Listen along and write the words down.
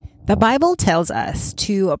The Bible tells us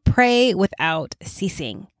to pray without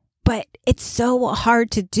ceasing, but it's so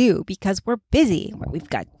hard to do because we're busy. We've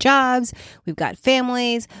got jobs, we've got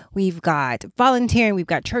families, we've got volunteering, we've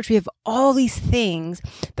got church. We have all these things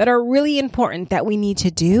that are really important that we need to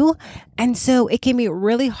do. And so it can be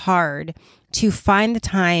really hard to find the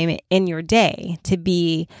time in your day to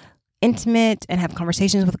be intimate and have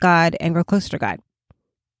conversations with God and grow closer to God,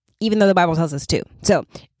 even though the Bible tells us to. So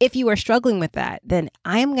if you are struggling with that, then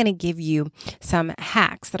I am going to give you some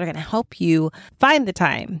hacks that are going to help you find the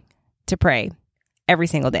time to pray every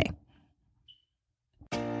single day.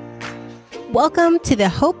 Welcome to the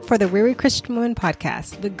Hope for the Weary Christian Woman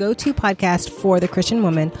podcast, the go-to podcast for the Christian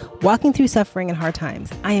woman walking through suffering and hard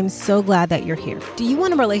times. I am so glad that you're here. Do you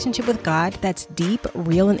want a relationship with God that's deep,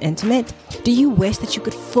 real, and intimate? Do you wish that you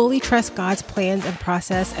could fully trust God's plans and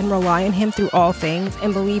process and rely on Him through all things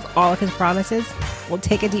and believe all of His promises? Well,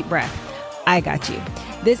 take a deep breath. I got you.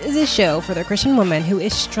 This is a show for the Christian woman who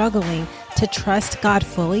is struggling to trust God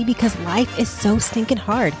fully because life is so stinking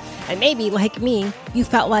hard. And maybe, like me, you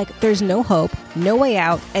felt like there's no hope, no way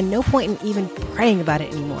out, and no point in even praying about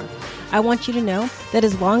it anymore. I want you to know that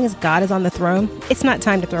as long as God is on the throne, it's not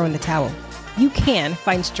time to throw in the towel. You can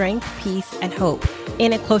find strength, peace, and hope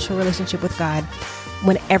in a closer relationship with God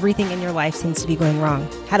when everything in your life seems to be going wrong.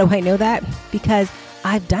 How do I know that? Because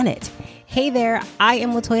I've done it. Hey there, I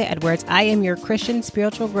am Latoya Edwards. I am your Christian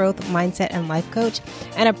spiritual growth, mindset, and life coach,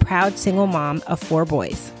 and a proud single mom of 4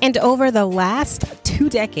 boys. And over the last 2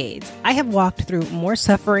 decades, I have walked through more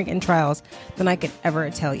suffering and trials than I could ever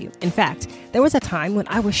tell you. In fact, there was a time when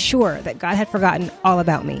I was sure that God had forgotten all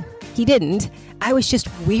about me. He didn't. I was just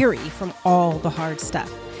weary from all the hard stuff.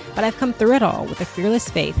 But I've come through it all with a fearless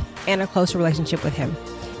faith and a closer relationship with Him.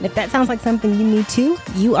 And if that sounds like something you need too,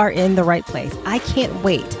 you are in the right place. I can't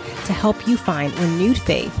wait to help you find renewed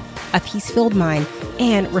faith, a peace-filled mind,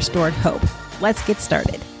 and restored hope. Let's get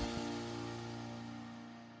started.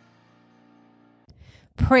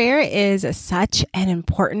 Prayer is such an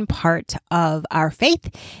important part of our faith.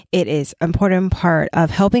 It is an important part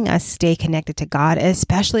of helping us stay connected to God,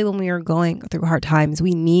 especially when we are going through hard times.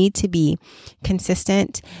 We need to be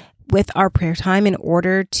consistent with our prayer time in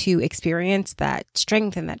order to experience that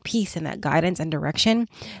strength and that peace and that guidance and direction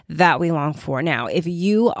that we long for. Now, if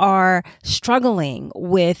you are struggling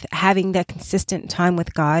with having that consistent time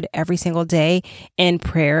with God every single day in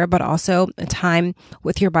prayer, but also a time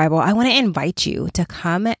with your Bible, I want to invite you to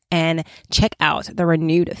come and check out the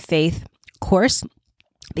Renewed Faith course,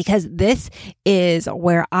 because this is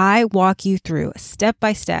where I walk you through step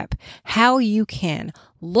by step how you can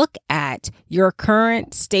look at your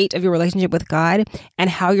current state of your relationship with God and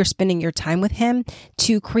how you're spending your time with Him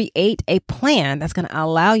to create a plan that's going to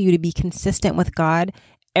allow you to be consistent with God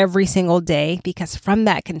every single day, because from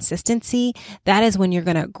that consistency, that is when you're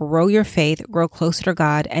going to grow your faith, grow closer to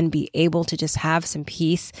God, and be able to just have some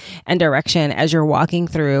peace and direction as you're walking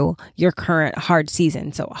through your current hard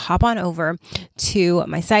season. So hop on over to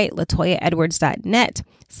my site,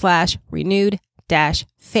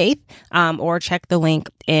 latoyaedwards.net/renewed-faith, or check the link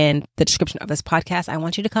in the description of this podcast. I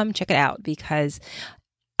want you to come check it out because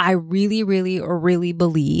I really, really, really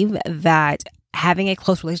believe that having a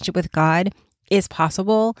close relationship with God is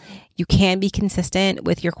possible. You can be consistent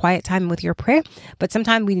with your quiet time and with your prayer, but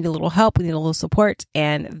sometimes we need a little help, we need a little support,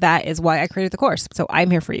 and that is why I created the course. So I'm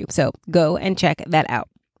here for you. So go and check that out.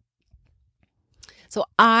 So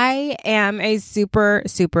I am a super,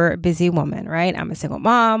 super busy woman, right? I'm a single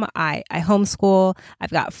mom. I homeschool.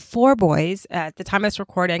 I've got 4 boys. At the time of this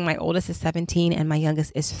recording, my oldest is 17 and my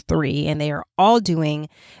youngest is 3, and they are all doing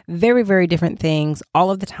very, very different things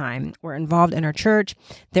all of the time. We're involved in our church.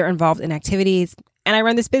 They're involved in activities, and I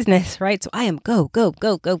run this business, right? So I am go.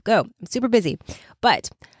 I'm super busy. But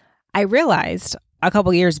I realized a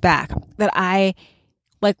couple years back that I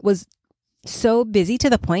was so busy to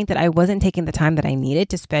the point that I wasn't taking the time that I needed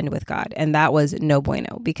to spend with God. And that was no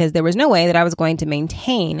bueno, because there was no way that I was going to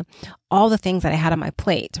maintain all the things that I had on my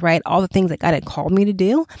plate, right? All the things that God had called me to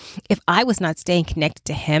do if I was not staying connected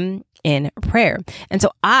to Him in prayer. And so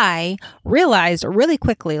I realized really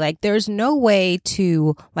quickly, there's no way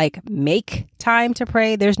to make time to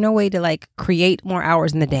pray. There's no way to create more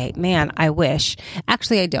hours in the day. Man, I wish.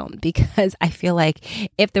 Actually, I don't, because I feel like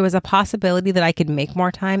if there was a possibility that I could make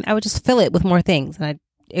more time, I would just fill it with more things and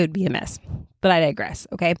it would be a mess. But I digress.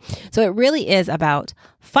 Okay. So it really is about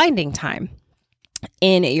finding time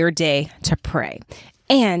in your day to pray.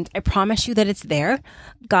 And I promise you that it's there.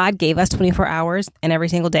 God gave us 24 hours in every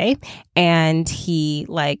single day. And he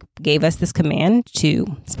gave us this command to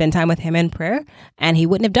spend time with him in prayer. And he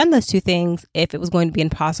wouldn't have done those two things if it was going to be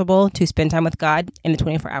impossible to spend time with God in the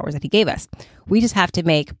 24 hours that he gave us. We just have to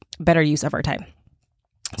make better use of our time.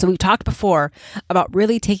 So we've talked before about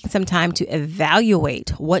really taking some time to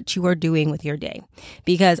evaluate what you are doing with your day,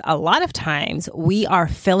 because a lot of times we are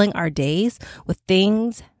filling our days with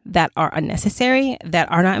things that are unnecessary, that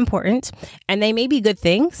are not important, and they may be good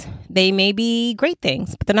things. They may be great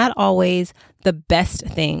things, but they're not always the best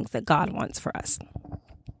things that God wants for us.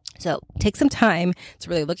 So take some time to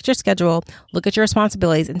really look at your schedule, look at your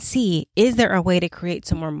responsibilities, and see, is there a way to create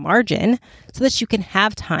some more margin so that you can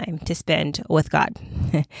have time to spend with God?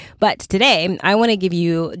 But today, I want to give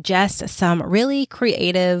you just some really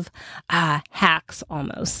creative hacks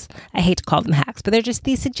almost. I hate to call them hacks, but they're just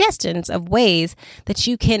these suggestions of ways that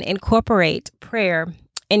you can incorporate prayer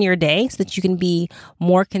in your day so that you can be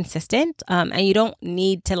more consistent and you don't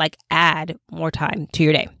need to add more time to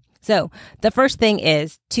your day. So the first thing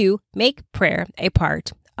is to make prayer a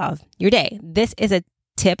part of your day. This is a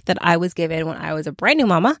tip that I was given when I was a brand new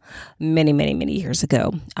mama many, many, many years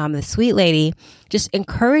ago. The sweet lady just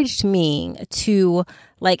encouraged me to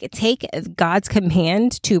take God's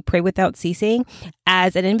command to pray without ceasing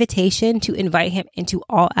as an invitation to invite him into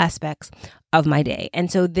all aspects of my day.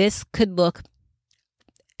 And so this could look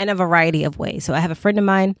in a variety of ways. So I have a friend of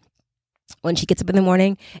mine, when she gets up in the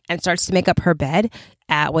morning and starts to make up her bed,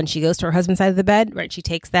 when she goes to her husband's side of the bed, right, she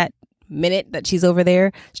takes that minute that she's over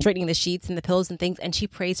there straightening the sheets and the pillows and things, and she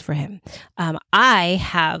prays for him. I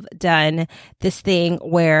have done this thing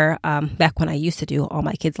where back when I used to do all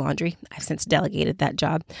my kids' laundry, I've since delegated that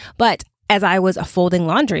job, but as I was folding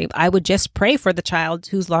laundry, I would just pray for the child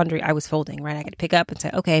whose laundry I was folding, right? I could pick up and say,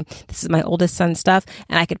 okay, this is my oldest son's stuff.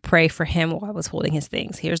 And I could pray for him while I was holding his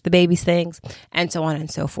things. Here's the baby's things, and so on and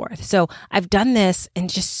so forth. So I've done this in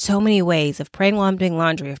just so many ways of praying while I'm doing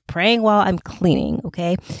laundry, of praying while I'm cleaning,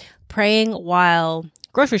 okay? Praying while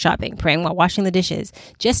grocery shopping, praying while washing the dishes.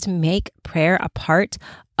 Just make prayer a part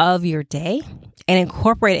of your day and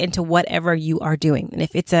incorporate it into whatever you are doing. And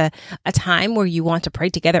if it's a time where you want to pray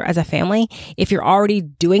together as a family, if you're already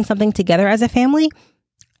doing something together as a family,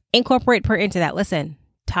 incorporate prayer into that. Listen,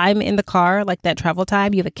 time in the car, like that travel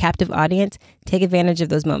time, you have a captive audience, take advantage of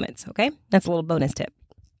those moments, okay? That's a little bonus tip.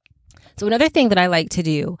 So another thing that I like to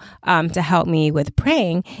do to help me with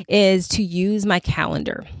praying is to use my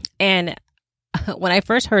calendar. And when I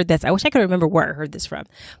first heard this, I wish I could remember where I heard this from,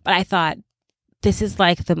 but I thought, this is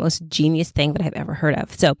the most genius thing that I've ever heard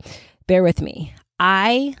of. So bear with me.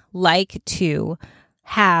 I like to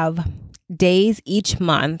have days each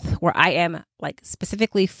month where I am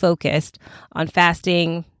specifically focused on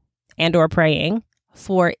fasting and or praying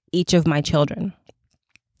for each of my children.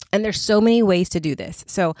 And there's so many ways to do this.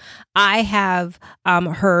 So I have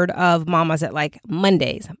heard of mamas at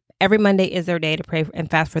Mondays. Every Monday is their day to pray and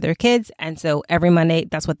fast for their kids. And so every Monday,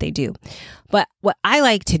 that's what they do. But what I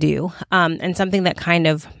like to do, and something that kind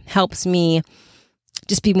of helps me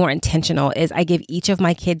just be more intentional, is I give each of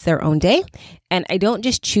my kids their own day. And I don't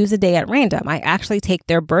just choose a day at random. I actually take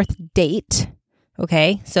their birth date.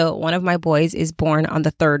 Okay. So one of my boys is born on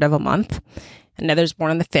the 3rd of a month. Another's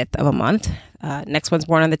born on the 5th of a month. Next one's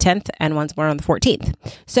born on the 10th, and one's born on the 14th.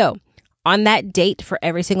 So on that date for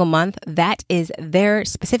every single month, that is their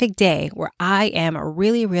specific day where I am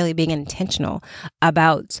really, really being intentional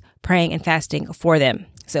about praying and fasting for them.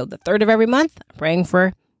 So the 3rd of every month, praying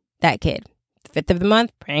for that kid. The 5th of the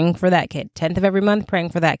month, praying for that kid. 10th of every month,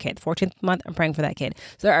 praying for that kid. 14th month, I'm praying for that kid.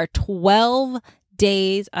 So there are 12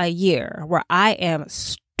 days a year where I am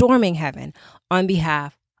storming heaven on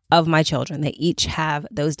behalf of my children. They each have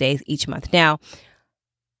those days each month. Now,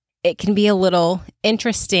 it can be a little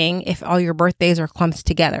interesting if all your birthdays are clumped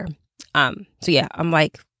together. So yeah, I'm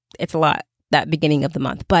it's a lot that beginning of the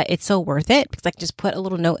month, but it's so worth it because I can just put a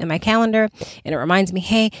little note in my calendar and it reminds me,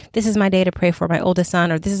 hey, this is my day to pray for my oldest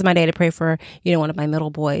son, or this is my day to pray for, one of my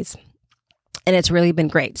middle boys. And it's really been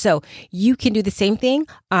great. So you can do the same thing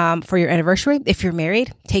for your anniversary. If you're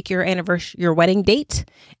married, take your wedding date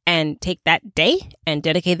and take that day and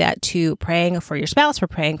dedicate that to praying for your spouse, for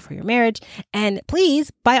praying for your marriage. And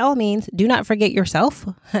please, by all means, do not forget yourself.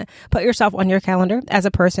 Put yourself on your calendar as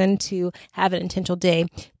a person to have an intentional day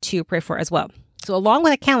to pray for as well. So along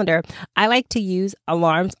with a calendar, I like to use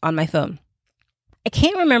alarms on my phone. I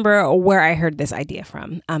can't remember where I heard this idea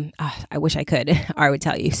from. I wish I could, or I would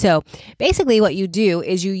tell you. So basically what you do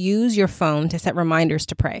is you use your phone to set reminders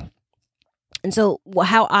to pray. And so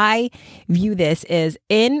how I view this is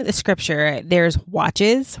in the scripture, there's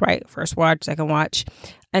watches, right? First watch, second watch.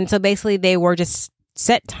 And so basically they were just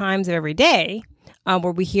set times of every day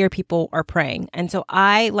where we hear people are praying. And so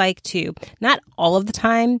I like to, not all of the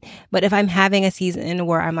time, but if I'm having a season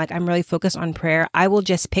where I'm really focused on prayer, I will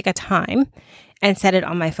just pick a time and set it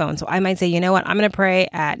on my phone. So I might say, you know what, I'm going to pray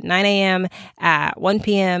at 9 a.m., at 1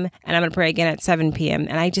 p.m., and I'm going to pray again at 7 p.m.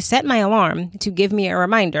 And I just set my alarm to give me a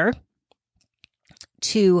reminder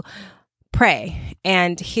to pray.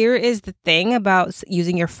 And here is the thing about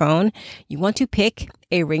using your phone. You want to pick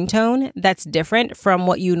a ringtone that's different from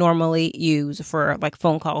what you normally use for like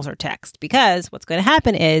phone calls or text, because what's going to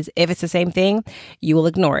happen is if it's the same thing, you will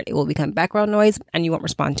ignore it. It will become background noise and you won't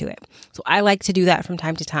respond to it. So I like to do that from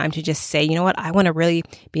time to time to just say, you know what, I want to really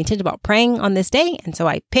be intentional about praying on this day. And so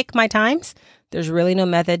I pick my times. There's really no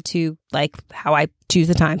method to like how I choose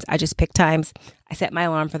the times. I just pick times. I set my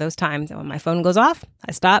alarm for those times. And when my phone goes off,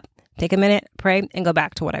 I stop, take a minute, pray, and go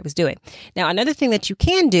back to what I was doing. Now, another thing that you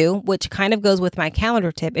can do, which kind of goes with my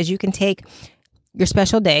calendar tip, is you can take your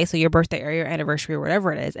special day, so your birthday or your anniversary or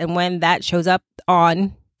whatever it is, and when that shows up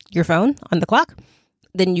on your phone, on the clock,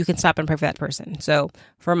 then you can stop and pray for that person. So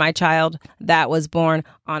for my child that was born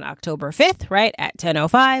on October 5th, right, at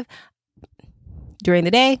 10:05, during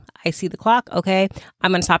the day, I see the clock. Okay,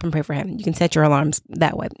 I'm going to stop and pray for him. You can set your alarms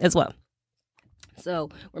that way as well. So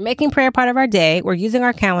we're making prayer part of our day. We're using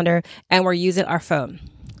our calendar and we're using our phone.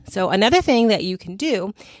 So another thing that you can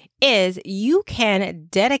do is you can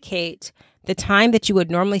dedicate the time that you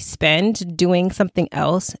would normally spend doing something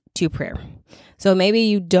else to prayer. So maybe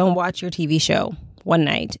you don't watch your TV show one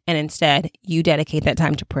night and instead you dedicate that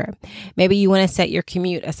time to prayer. Maybe you want to set your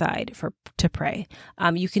commute aside to pray.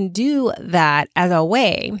 You can do that as a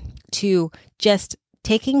way to just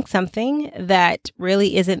taking something that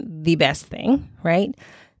really isn't the best thing, right?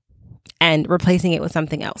 And replacing it with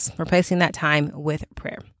something else, replacing that time with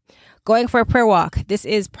prayer. Going for a prayer walk. This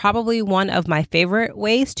is probably one of my favorite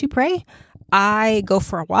ways to pray. I go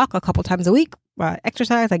for a walk a couple times a week,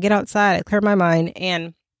 exercise, I get outside, I clear my mind,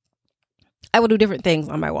 and I will do different things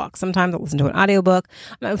on my walk. Sometimes I'll listen to an audiobook,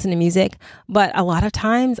 I might listen to music, but a lot of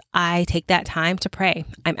times I take that time to pray.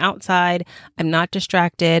 I'm outside, I'm not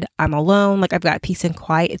distracted, I'm alone, like I've got peace and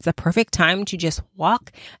quiet. It's the perfect time to just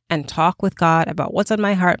walk and talk with God about what's on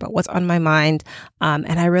my heart, about what's on my mind.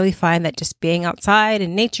 And I really find that just being outside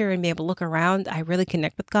in nature and being able to look around, I really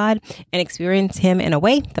connect with God and experience Him in a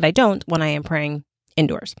way that I don't when I am praying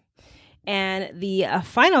indoors. And the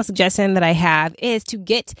final suggestion that I have is to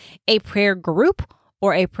get a prayer group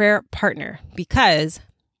or a prayer partner, because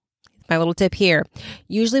my little tip here,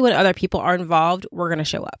 usually when other people are involved, we're going to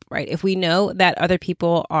show up, right? If we know that other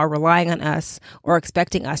people are relying on us or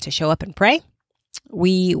expecting us to show up and pray,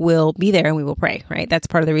 we will be there and we will pray, right? That's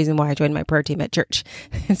part of the reason why I joined my prayer team at church.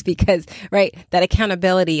 It's because, right, that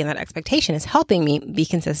accountability and that expectation is helping me be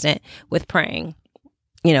consistent with praying,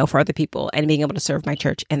 for other people and being able to serve my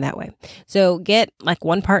church in that way. So get like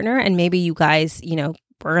one partner and maybe you guys, we're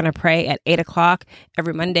going to pray at 8:00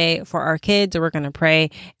 every Monday for our kids, or we're going to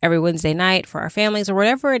pray every Wednesday night for our families, or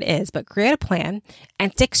whatever it is, but create a plan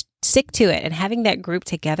and stick to it. And having that group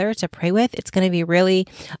together to pray with, it's going to be really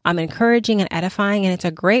encouraging and edifying. And it's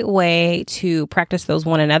a great way to practice those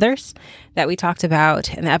one another's that we talked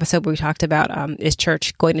about in the episode where we talked about is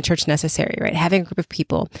going to church necessary, right? Having a group of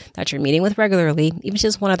people that you're meeting with regularly, even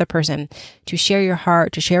just one other person, to share your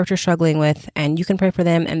heart, to share what you're struggling with, and you can pray for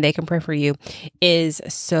them and they can pray for you, is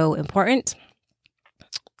so important.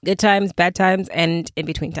 Good times, bad times, and in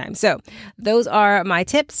between times. So those are my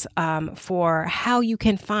tips for how you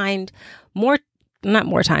can find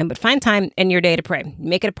find time in your day to pray.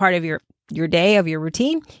 Make it a part of your day, of your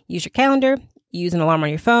routine. Use your calendar, use an alarm on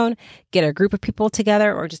your phone, get a group of people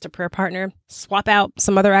together or just a prayer partner, swap out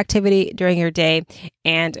some other activity during your day,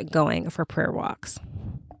 and going for prayer walks.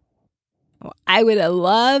 I would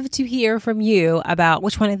love to hear from you about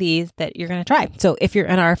which one of these that you're going to try. So if you're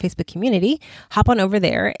in our Facebook community, hop on over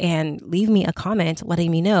there and leave me a comment letting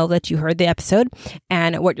me know that you heard the episode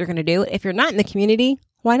and what you're going to do. If you're not in the community,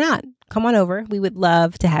 why not? Come on over. We would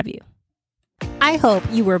love to have you. I hope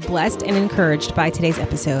you were blessed and encouraged by today's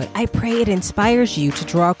episode. I pray it inspires you to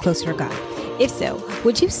draw closer to God. If so,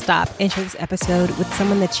 would you stop and share this episode with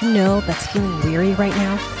someone that you know that's feeling weary right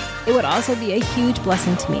now? It would also be a huge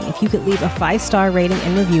blessing to me if you could leave a 5-star rating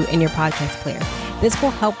and review in your podcast player. This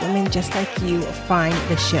will help women just like you find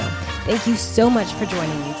the show. Thank you so much for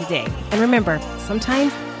joining me today. And remember,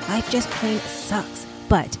 sometimes life just plain sucks,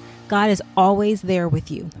 but God is always there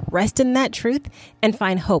with you. Rest in that truth and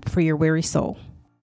find hope for your weary soul.